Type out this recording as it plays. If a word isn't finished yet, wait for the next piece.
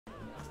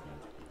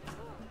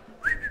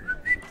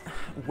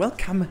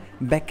Welcome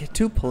back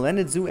to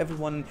Planet Zoo,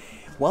 everyone.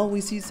 While we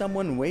see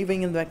someone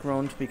waving in the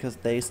background because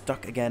they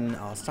stuck again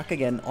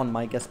on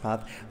my guest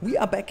path, we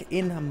are back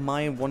in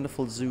my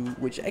wonderful zoo,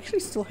 which actually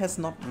still has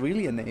not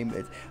really a name.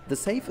 The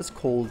safe is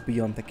called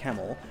Beyond the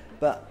Camel,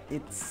 but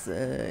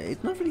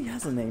it not really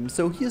has a name.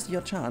 So here's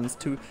your chance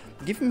to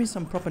give me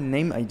some proper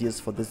name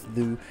ideas for this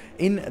zoo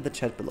in the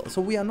chat below.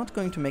 So we are not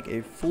going to make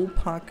a full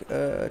park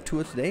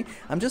tour today.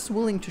 I'm just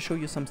willing to show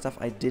you some stuff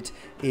I did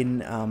in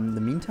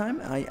the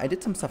meantime. I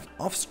did some stuff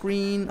off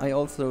screen. I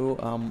also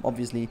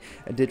obviously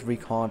did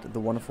record the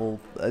wonderful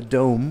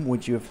dome,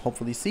 which you have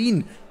hopefully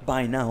seen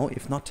by now.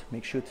 If not,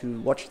 make sure to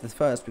watch this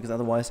first, because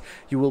otherwise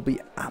you will be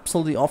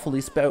absolutely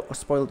awfully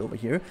spoiled over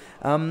here.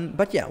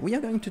 But yeah, we are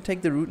going to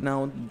take the route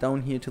now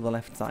down here to the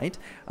left side.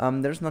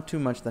 There's not too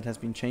much that has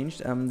been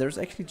changed. There's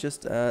actually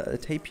just a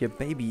tapir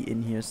baby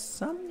in here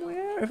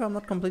somewhere, if I'm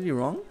not completely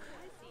wrong.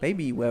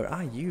 Baby, where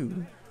are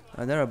you?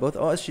 There are both.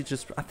 Oh,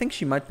 I think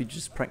she might be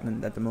just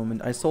pregnant at the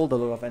moment. I sold a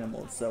lot of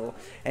animals. So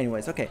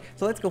anyways, okay,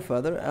 so let's go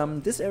further.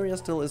 This area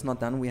still is not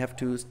done. We have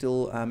to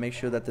still make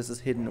sure that this is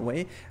hidden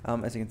away.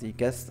 As you can see,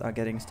 guests are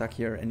getting stuck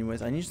here.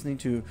 Anyways, I just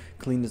need to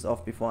clean this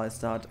off before I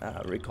start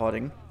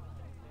recording.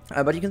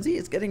 But you can see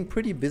it's getting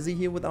pretty busy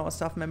here with our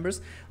staff members.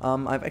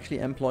 I've actually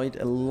employed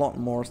a lot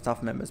more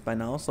staff members by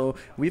now, so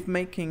we've been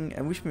making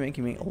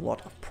a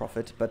lot of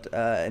profit. But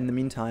in the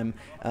meantime,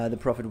 the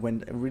profit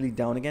went really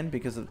down again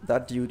because of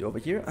that dude over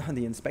here,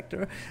 the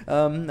inspector.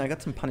 I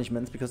got some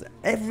punishments because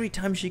every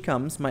time she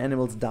comes, my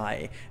animals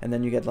die, and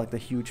then you get like the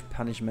huge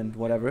punishment,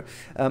 whatever.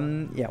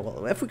 Yeah,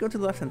 well, if we go to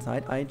the left-hand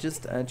side, I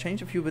just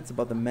changed a few bits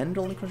about the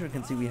Mendel. You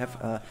can see we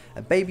have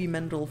a baby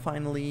Mendel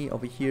finally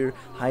over here.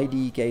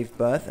 Heidi gave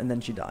birth, and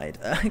then she died.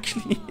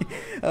 Actually,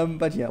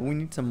 but yeah, we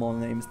need some more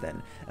names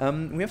then.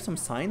 We have some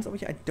signs over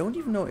here. I don't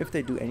even know if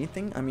they do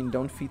anything. I mean,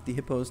 don't feed the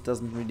hippos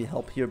doesn't really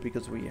help here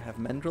because we have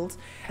mandrills.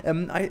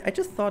 I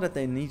just thought that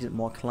they needed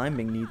more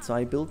climbing needs, so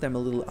I built them a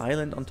little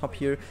island on top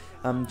here,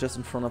 just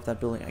in front of that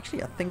building.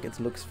 Actually, I think it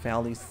looks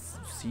fairly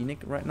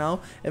scenic right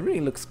now. It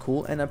really looks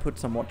cool, and I put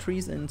some more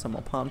trees in, some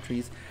more palm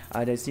trees.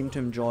 They seem to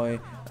enjoy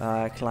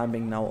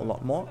climbing now a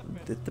lot more.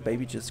 Did the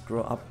baby just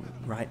grow up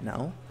right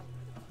now?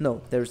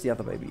 No, there's the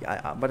other baby.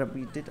 But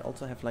we did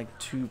also have like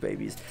 2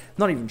 babies.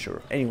 Not even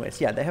sure.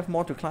 Anyways, yeah, they have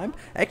more to climb.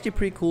 Actually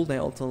pretty cool. They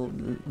also,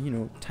 you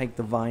know, take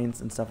the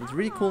vines and stuff. It's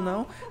really cool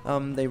now.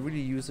 They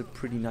really use it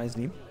pretty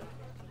nicely.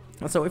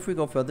 So if we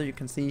go further, you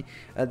can see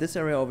this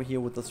area over here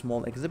with the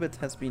small exhibit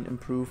has been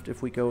improved.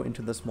 If we go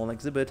into the small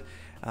exhibit,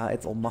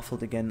 it's all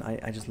muffled again.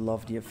 I just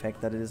love the effect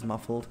that it is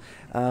muffled.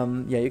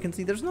 Yeah, you can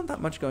see there's not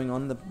that much going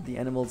on. The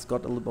animals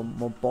got a little bit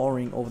more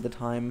boring over the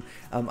time.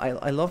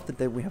 I love that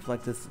we have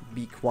like this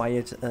be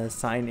quiet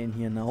sign in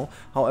here now.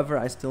 However,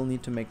 I still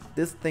need to make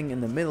this thing in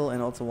the middle,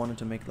 and also wanted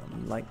to make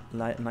like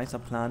nicer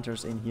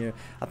planters in here.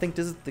 I think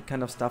this is the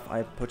kind of stuff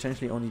I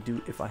potentially only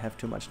do if I have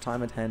too much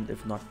time at hand.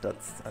 If not,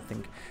 I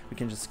think we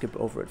can just skip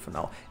over it for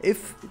now.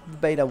 If the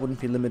beta wouldn't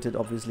be limited,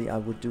 obviously I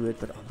would do it,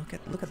 but oh,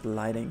 look at the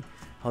lighting,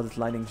 how this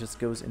lighting just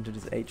goes into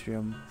this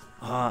atrium.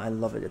 I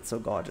love it. It's so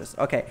gorgeous.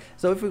 Okay,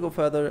 so if we go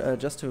further,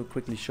 just to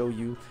quickly show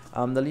you,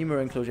 the lemur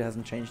enclosure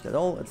hasn't changed at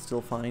all. It's still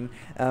fine.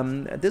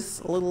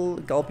 This little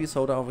gulpy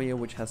soda over here,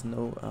 which has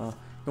no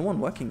one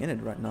working in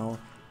it right now.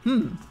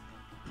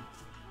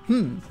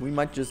 We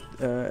might just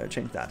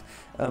change that.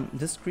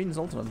 This screen is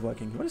also not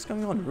working. What is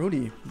going on,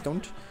 Rudi?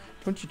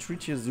 Don't you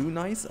treat your zoo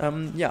nice?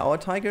 Yeah, our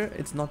tiger,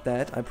 it's not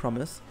dead, I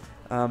promise.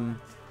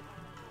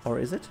 Or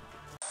is it?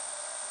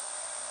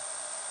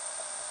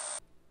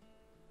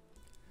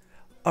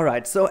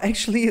 Alright, so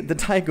actually the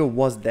tiger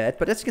was dead,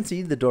 but as you can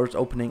see, the door is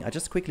opening. I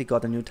just quickly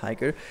got a new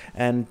tiger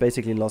and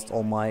basically lost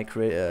all my,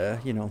 the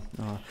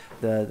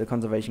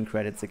conservation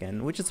credits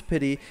again, which is a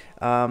pity.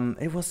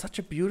 It was such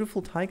a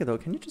beautiful tiger though.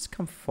 Can you just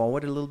come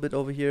forward a little bit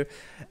over here?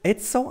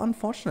 It's so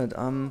unfortunate.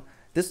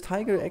 This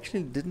tiger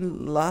actually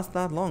didn't last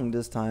that long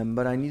this time,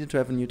 but I needed to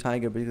have a new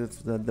tiger because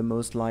it's the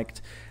most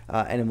liked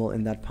animal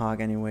in that park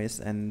anyways,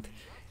 and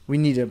we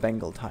need a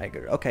Bengal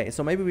tiger. Okay,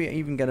 so maybe we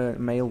even get a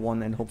male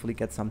one and hopefully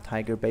get some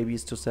tiger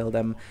babies to sell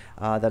them.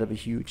 That'll be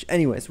huge.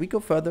 Anyways, we go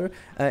further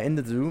in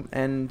the zoo,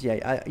 and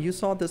yeah, you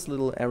saw this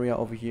little area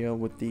over here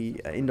with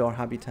the indoor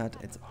habitat.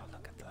 Oh,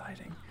 look at the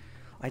lighting.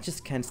 I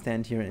just can't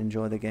stand here and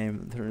enjoy the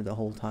game through the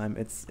whole time.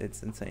 It's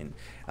insane.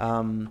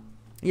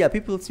 Yeah,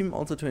 people seem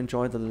also to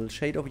enjoy the little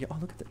shade over here. Oh,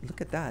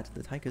 look at that.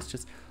 The tiger is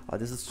just,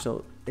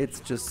 it's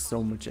just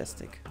so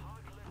majestic.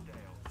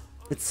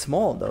 It's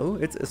small though.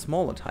 It's a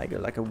smaller tiger,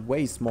 like a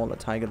way smaller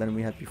tiger than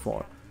we had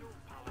before.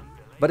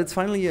 But it's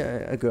finally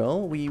a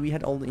girl. We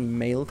had only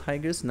male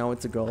tigers, now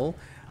it's a girl.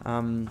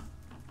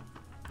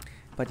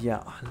 But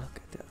yeah, oh, look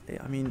at that.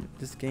 I mean,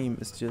 this game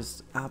is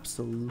just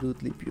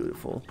absolutely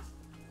beautiful.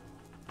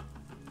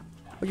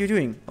 What are you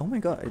doing? Oh my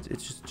god, it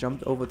just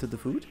jumped over to the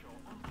food?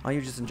 Are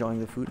you just enjoying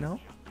the food now?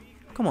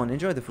 Come on,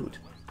 enjoy the food.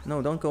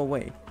 No, don't go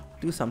away.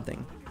 Do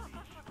something.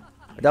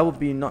 That would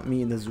be not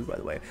me in the zoo, by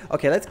the way.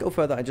 Okay, let's go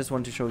further. I just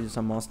want to show you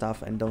some more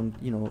stuff and don't,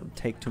 you know,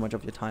 take too much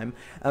of your time.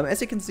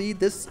 As you can see,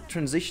 this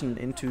transition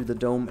into the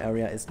dome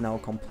area is now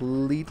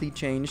completely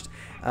changed.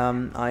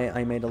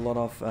 I made a lot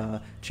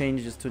of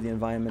changes to the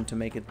environment to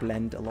make it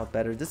blend a lot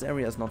better. This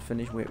area is not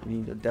finished. We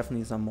need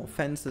definitely some more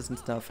fences and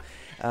stuff.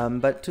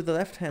 But to the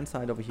left-hand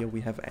side over here,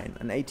 we have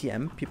an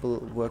ATM. People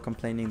were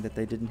complaining that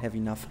they didn't have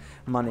enough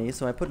money,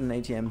 so I put an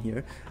ATM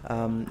here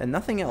and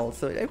nothing else.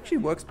 So it actually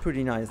works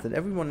pretty nice that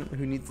everyone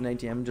who needs an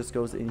ATM just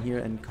goes in here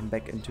and come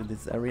back into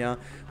this area.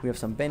 We have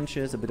some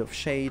benches, a bit of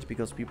shade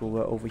because people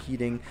were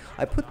overheating.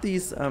 I put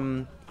these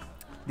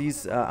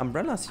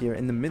umbrellas here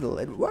in the middle.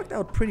 It worked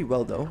out pretty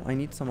well though. I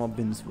need some more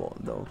bins for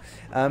though.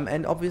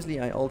 And obviously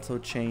I also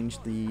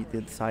changed the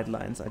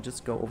sidelines. I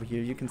just go over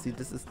here. You can see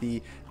this is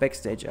the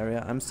backstage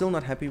area. I'm still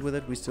not happy with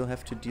it. We still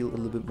have to deal a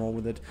little bit more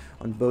with it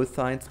on both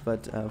sides,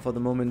 but for the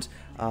moment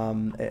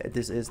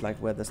this is like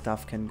where the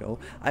stuff can go.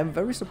 I'm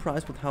very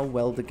surprised with how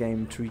well the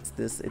game treats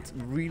this. It's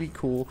really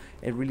cool.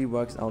 It really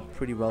works out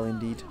pretty well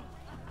indeed.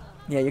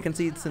 Yeah, you can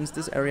see since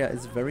this area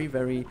is very,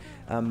 very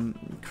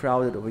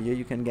crowded over here,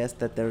 you can guess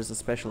that there is a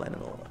special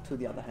animal to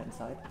the other hand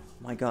side.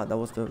 My god, that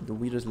was the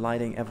weirdest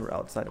lighting ever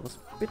outside. I was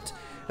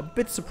a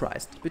bit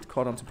surprised, a bit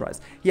caught on surprise.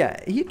 Yeah,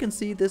 here you can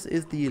see this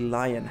is the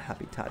lion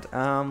habitat.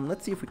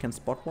 Let's see if we can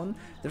spot one.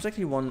 There's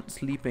actually one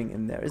sleeping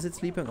in there. Is it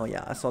sleeping? Oh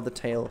yeah, I saw the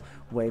tail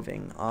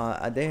waving.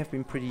 They have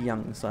been pretty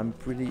young, so I'm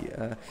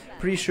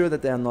pretty sure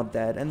that they are not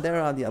dead. And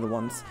there are the other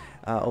ones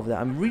over there.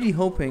 I'm really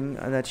hoping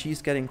that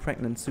she's getting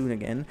pregnant soon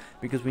again,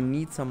 because we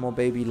need some more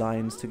baby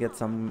lions to get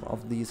some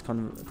of these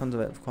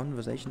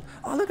conversation.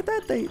 Oh, look at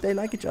that! They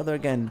like each other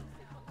again.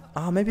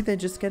 Maybe they're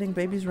just getting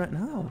babies right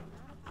now.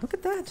 Look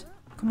at that.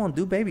 Come on,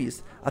 do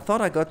babies. I thought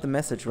I got the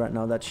message right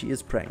now that she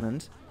is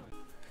pregnant.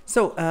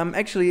 So,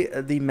 actually,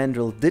 the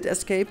mandrill did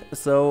escape,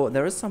 so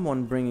there is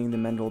someone bringing the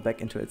mandrill back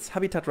into its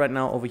habitat right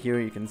now over here.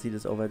 You can see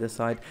this over this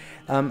side,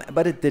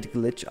 but it did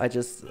glitch. I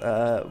just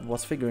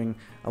was figuring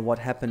what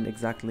happened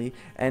exactly,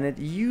 and it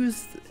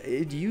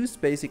used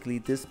basically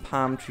this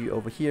palm tree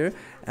over here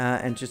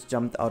and just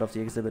jumped out of the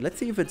exhibit. Let's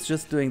see if it's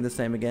just doing the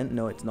same again.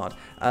 No, it's not.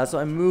 So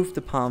I moved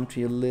the palm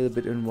tree a little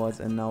bit inwards,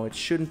 and now it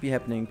shouldn't be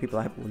happening. People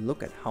are happy.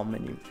 Look at how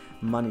many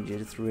money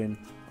they threw in.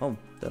 Oh,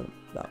 no,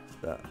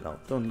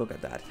 don't look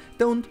at that.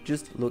 Don't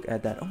just look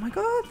at that. Oh my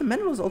god, the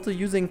mandrill is also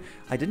using...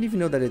 I didn't even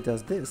know that it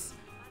does this.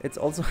 It's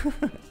also...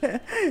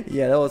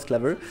 yeah, that was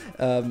clever.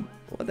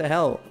 What the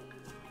hell?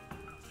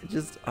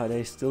 Just...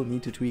 they still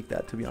need to tweak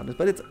that, to be honest.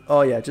 But it's...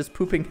 Oh yeah, just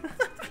pooping.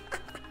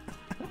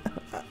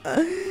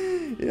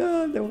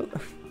 Yeah, that was...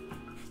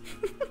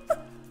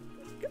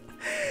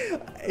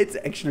 It's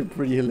actually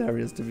pretty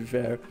hilarious, to be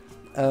fair.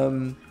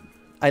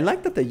 I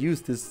like that they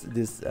use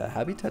this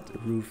habitat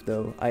roof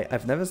though.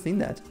 I've never seen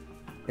that.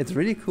 It's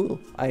really cool.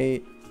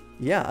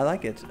 Yeah, I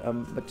like it.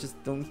 But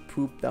just don't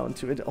poop down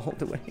to it all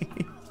the way.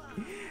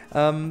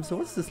 So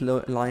what's this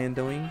lion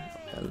doing?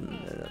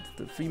 That's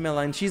the female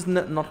lion. She's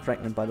not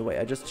pregnant, by the way.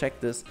 I just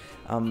checked this.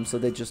 So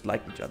they just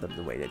like each other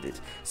the way they did.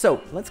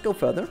 So let's go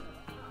further.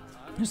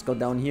 Just go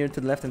down here to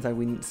the left hand side.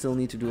 We still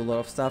need to do a lot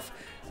of stuff.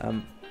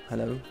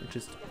 Hello,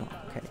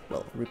 okay,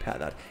 well, repair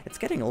that. It's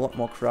getting a lot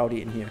more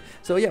crowdy in here.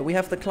 So yeah, we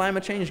have the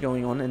climate change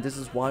going on, and this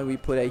is why we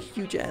put a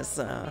huge ass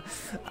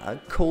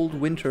cold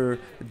winter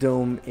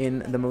dome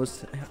in the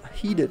most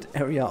heated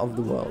area of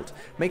the world.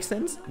 Makes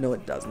sense? No,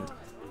 it doesn't.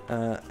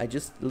 I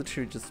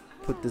literally just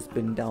put this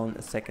bin down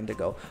a second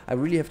ago. I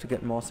really have to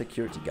get more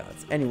security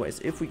guards.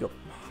 Anyways, if we go...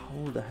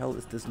 How the hell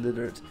is this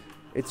littered?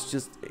 It's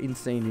just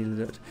insanely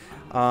littered.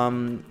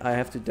 I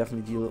have to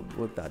definitely deal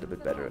with that a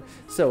bit better.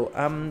 So,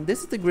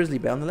 this is the grizzly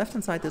bear. On the left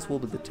hand side, this will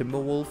be the timber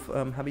wolf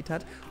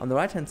habitat. On the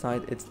right hand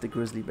side, it's the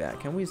grizzly bear.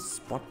 Can we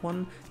spot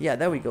one? Yeah,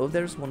 there we go.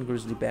 There's one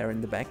grizzly bear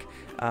in the back.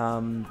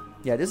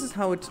 Yeah, this is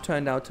how it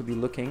turned out to be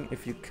looking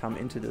if you come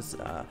into this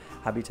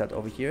habitat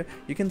over here.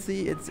 You can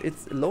see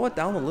it's lowered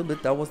down a little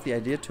bit. That was the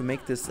idea, to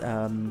make this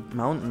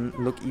mountain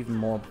look even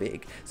more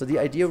big. So the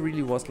idea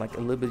really was like a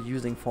little bit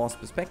using forced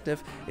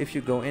perspective. If you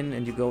go in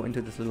and you go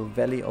into this little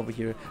valley over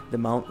here, the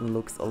mountain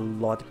looks a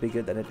lot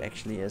bigger than it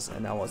actually is.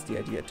 And that was the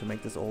idea, to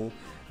make this all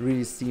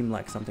really seem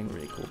like something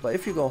really cool. But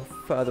if you go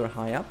further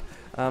high up,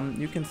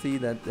 you can see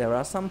that there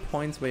are some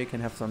points where you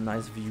can have some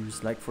nice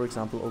views, like for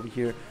example over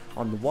here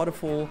on the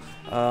waterfall.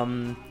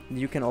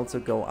 You can also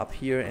go up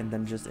here and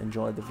then just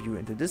enjoy the view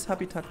into this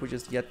habitat, which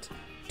is yet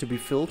to be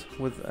filled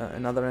with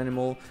another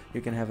animal.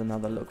 You can have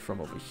another look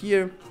from over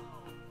here.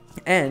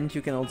 And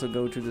you can also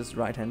go to this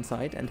right hand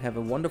side and have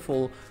a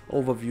wonderful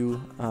overview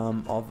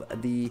of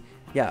the,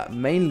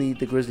 mainly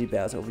the grizzly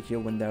bears over here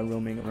when they're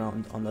roaming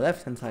around on the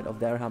left hand side of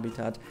their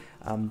habitat.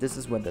 This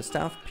is where the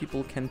staff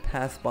people can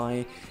pass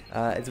by.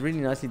 It's really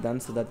nicely done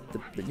so that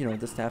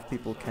the staff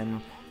people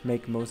can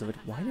make most of it.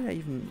 Why did I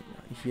even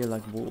hear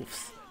like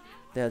wolves?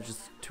 They're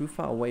just too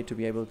far away to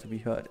be able to be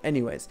heard.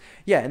 Anyways,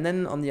 yeah, and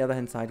then on the other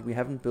hand side, we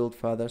haven't built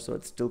further, so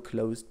it's still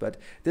closed, but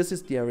this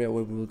is the area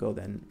where we will go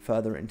then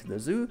further into the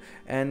zoo.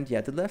 And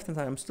yeah, to the left hand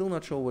side, I'm still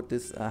not sure what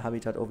this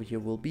habitat over here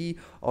will be,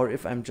 or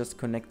if I'm just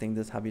connecting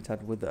this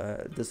habitat with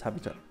this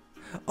habitat.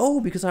 Oh,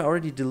 because I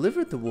already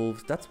delivered the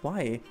wolves, that's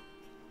why.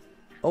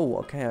 Oh,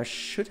 okay, I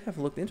should have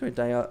looked into it.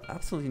 They are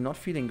absolutely not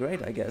feeling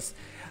great, I guess.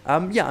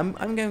 Yeah,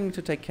 I'm going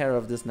to take care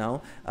of this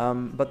now.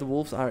 But the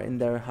wolves are in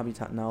their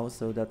habitat now,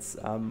 so that's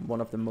one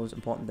of the most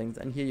important things.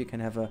 And here you can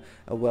have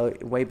a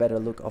way better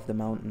look of the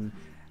mountain.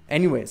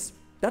 Anyways,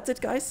 that's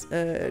it, guys.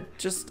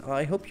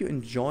 I hope you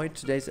enjoyed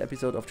today's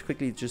episode of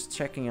quickly just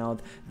checking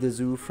out the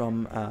zoo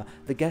from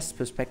the guest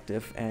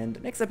perspective.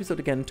 And next episode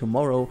again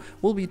tomorrow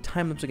will be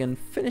time-lapse again,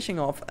 finishing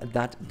off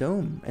that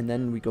dome. And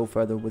then we go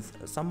further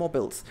with some more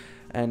builds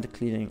and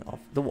cleaning off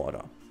the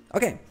water.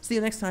 Okay, see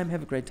you next time.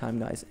 Have a great time,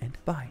 guys, and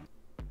bye.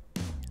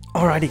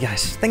 Alrighty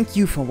guys, thank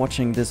you for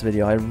watching this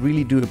video, I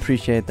really do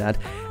appreciate that.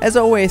 As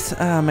always,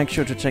 make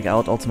sure to check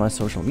out also my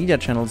social media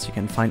channels. You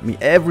can find me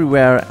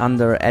everywhere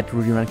under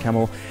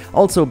 @Rennkamel.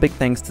 Also big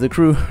thanks to the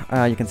crew,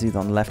 you can see it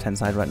on the left hand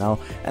side right now.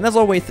 And as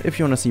always, if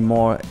you want to see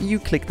more, you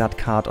click that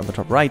card on the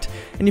top right.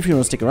 And if you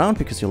want to stick around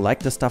because you like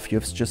the stuff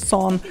you've just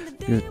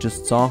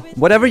saw,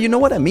 whatever, you know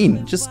what I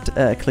mean, just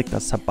click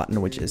that sub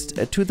button, which is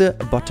to the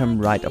bottom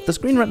right of the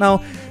screen right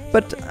now.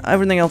 But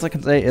everything else I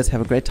can say is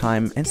have a great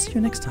time and see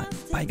you next time.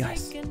 Bye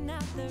guys.